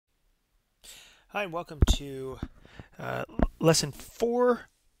Hi, and welcome to lesson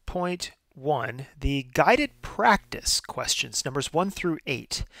 4.1, the guided practice questions, numbers 1 through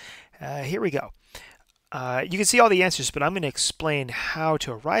 8. Here we go. You can see all the answers, but I'm going to explain how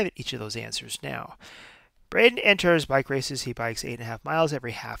to arrive at each of those answers now. Braden enters bike races. He bikes 8.5 miles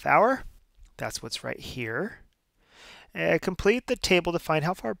every half hour. That's what's right here. Complete the table to find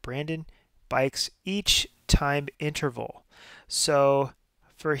how far Brandon bikes each time interval. So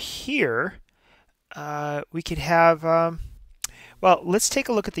for here, we could have, well, let's take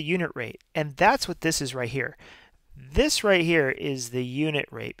a look at the unit rate. And that's what this is right here. This right here is the unit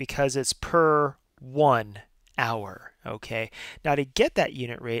rate because it's per 1 hour. Okay. Now to get that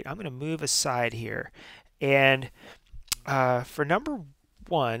unit rate, I'm going to move aside here. And for number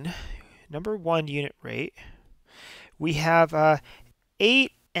one unit rate, we have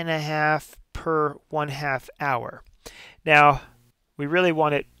 8.5 per 1/2 hour. Now, we really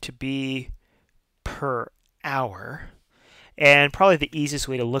want it to be per hour. And probably the easiest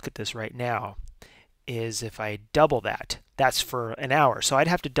way to look at this right now is if I double that. That's for an hour. So I'd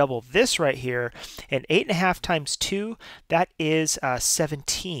have to double this right here. And 8.5 times 2, that is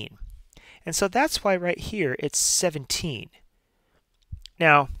 17. And so that's why right here it's 17.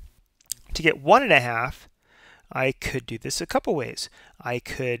 Now, to get 1.5, I could do this a couple ways. I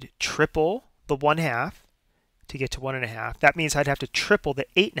could triple the 1/2 to get to 1.5. That means I'd have to triple the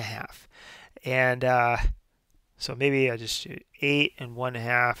 8.5. And so maybe I just do 8 and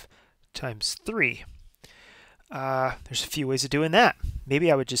 1/2 times 3. There's a few ways of doing that.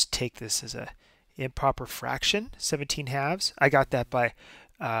 Maybe I would just take this as a improper fraction, 17 halves. I got that by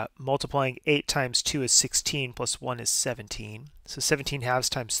multiplying 8 times 2 is 16 plus 1 is 17. So 17 halves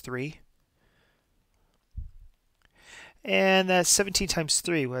times 3. And that's 17 times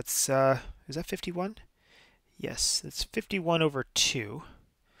 3. What's is that 51? Yes, that's 51 over 2,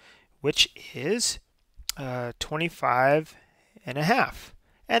 which is 25.5.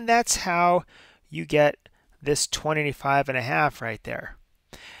 And that's how you get this 25.5 right there.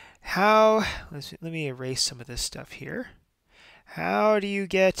 Let me erase some of this stuff here. How do you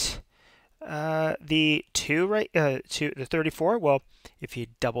get the 2 right to the 34? Well, if you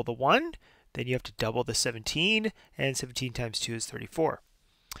double the 1, then you have to double the 17, and 17 times 2 is 34.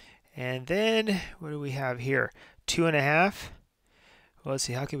 And then what do we have here? 2.5. Well, let's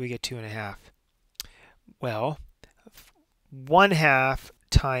see, how can we get 2.5? Well, 1/2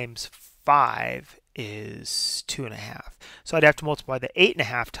 times 5 is 2.5. So I'd have to multiply the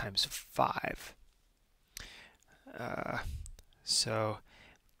 8.5 times 5. So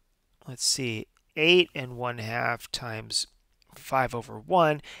let's see, 8 and 1/2 times 5 over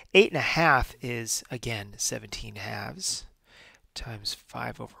 1. 8.5 is, again, 17 halves times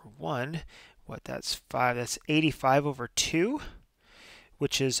 5 over 1. That's 5. That's 85 over 2,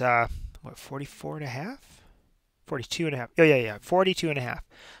 which is, what, 44.5? 42.5. Oh, yeah, 42.5.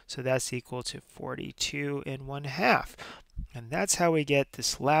 So that's equal to 42 and 1/2. And that's how we get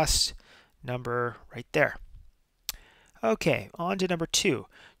this last number right there. Okay, on to number 2.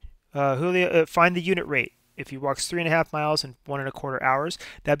 Julio, find the unit rate. If he walks 3.5 miles in 1.25 hours,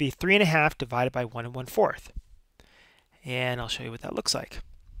 that'd be 3.5 divided by 1 1/4. And I'll show you what that looks like.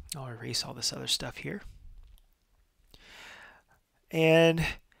 I'll erase all this other stuff here. And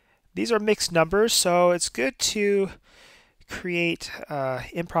these are mixed numbers, so it's good to create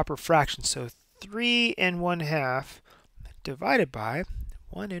improper fractions. So 3 and 1/2 divided by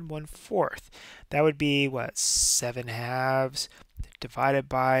 1 and 1/4. That would be what? 7 halves divided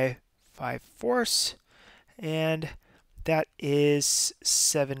by 5/4. And that is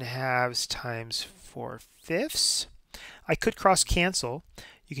 7 halves times 4/5. I could cross cancel.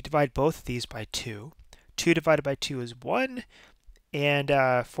 You could divide both of these by 2. 2 divided by 2 is 1. And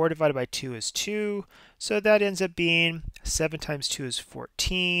 4 divided by 2 is 2. So that ends up being 7 times 2 is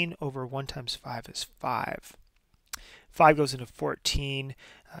 14 over 1 times 5 is 5. 5 goes into 14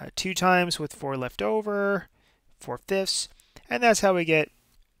 2 times with 4 left over, 4/5. And that's how we get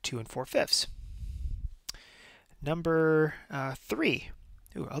 2 and 4/5. Number 3.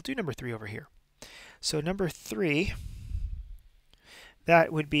 Ooh, I'll do number 3 over here. So number 3,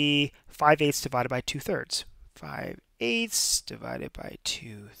 that would be 5/8 divided by 2/3. 5/8 divided by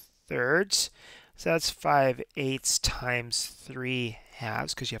 2/3. So that's 5/8 times 3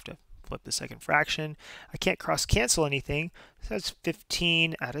 halves, because you have to flip the second fraction. I can't cross cancel anything, so that's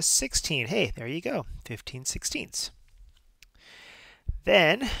 15 out of 16. Hey, there you go, 15/16.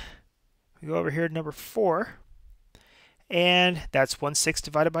 Then we go over here to number 4, and that's 1/6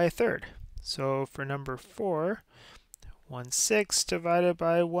 divided by 1/3. So for number 4, 1/6 divided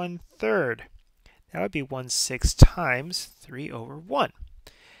by 1/3. That would be 1/6 times 3 over 1.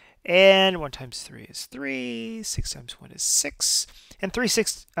 And 1 times 3 is 3, 6 times 1 is 6, and 3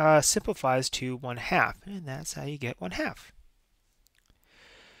 6 simplifies to 1/2, and that's how you get 1/2.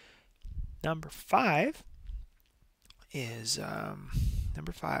 Number 5 is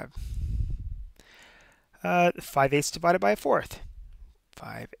number 5. 5/8 divided by 1/4.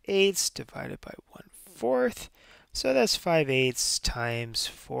 5/8 divided by 1/4. So that's 5/8 times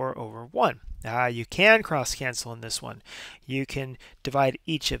 4/1. You can cross cancel in this one. You can divide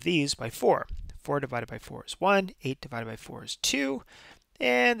each of these by 4. 4 divided by 4 is 1. 8 divided by 4 is 2.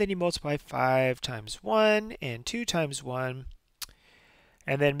 And then you multiply 5 times 1 and 2 times 1.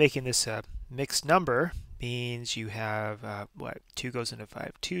 And then making this a mixed number means you have, 2 goes into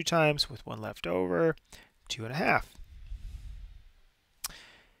 5 2 times with 1 left over, 2.5.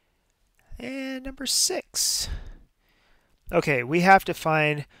 And number 6. Okay, we have to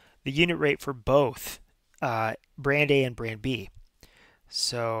find the unit rate for both brand A and brand B.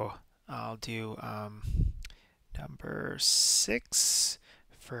 So I'll do number 6.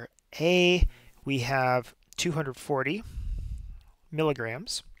 For A, we have 240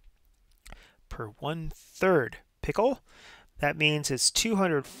 milligrams per 1/3 pickle. That means it's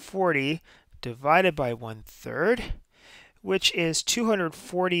 240 divided by 1/3, which is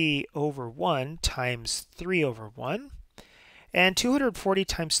 240 over 1 times 3 over 1. And 240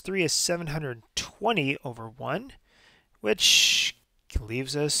 times 3 is 720 over 1, which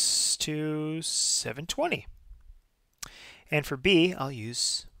leaves us to 720. And for B, I'll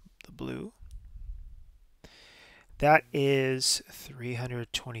use the blue. That is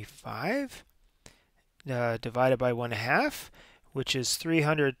 325 divided by 1/2, which is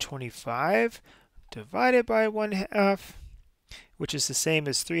 325 divided by 1/2, which is the same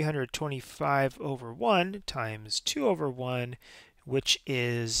as 325 over 1 times 2 over 1, which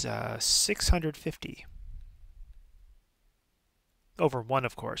is 650. Over 1,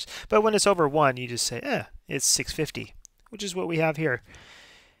 of course. But when it's over 1, you just say, it's 650, which is what we have here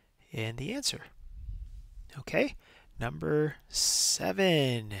in the answer. Okay, number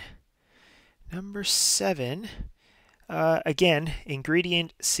 7. Number 7. Again,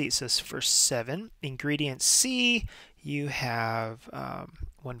 ingredient C. So for 7, ingredient C, you have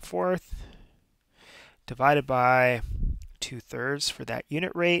 1/4 divided by 2/3 for that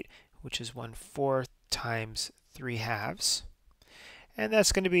unit rate, which is 1/4 times 3/2. And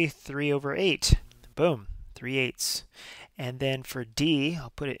that's going to be 3 over 8. Boom, 3/8. And then for D, I'll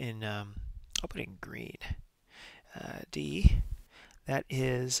put it in green. D, that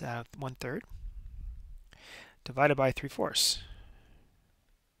is 1/3 divided by 3/4,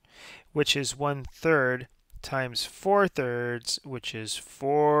 which is 1/3 times 4/3, which is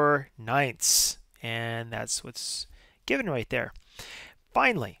 4/9. And that's what's given right there.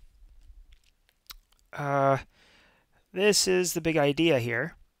 Finally, this is the big idea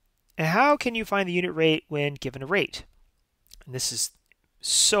here. And how can you find the unit rate when given a rate? And this is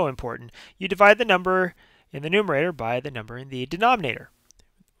so important. You divide the number in the numerator by the number in the denominator.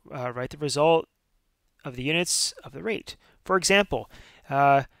 Write the result of the units of the rate. For example,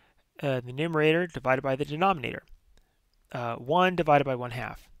 the numerator divided by the denominator. 1 divided by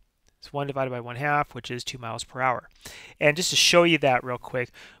 1/2. It's 1 divided by 1/2, which is 2 miles per hour. And just to show you that real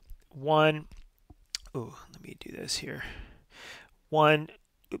quick, 1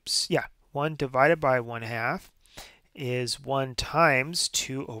 divided by 1/2 is 1 times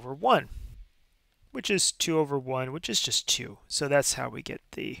 2 over 1, which is 2 over 1, which is just 2. So that's how we get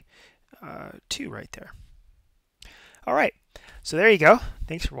the 2 right there. All right, so there you go.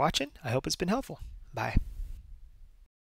 Thanks for watching. I hope it's been helpful. Bye.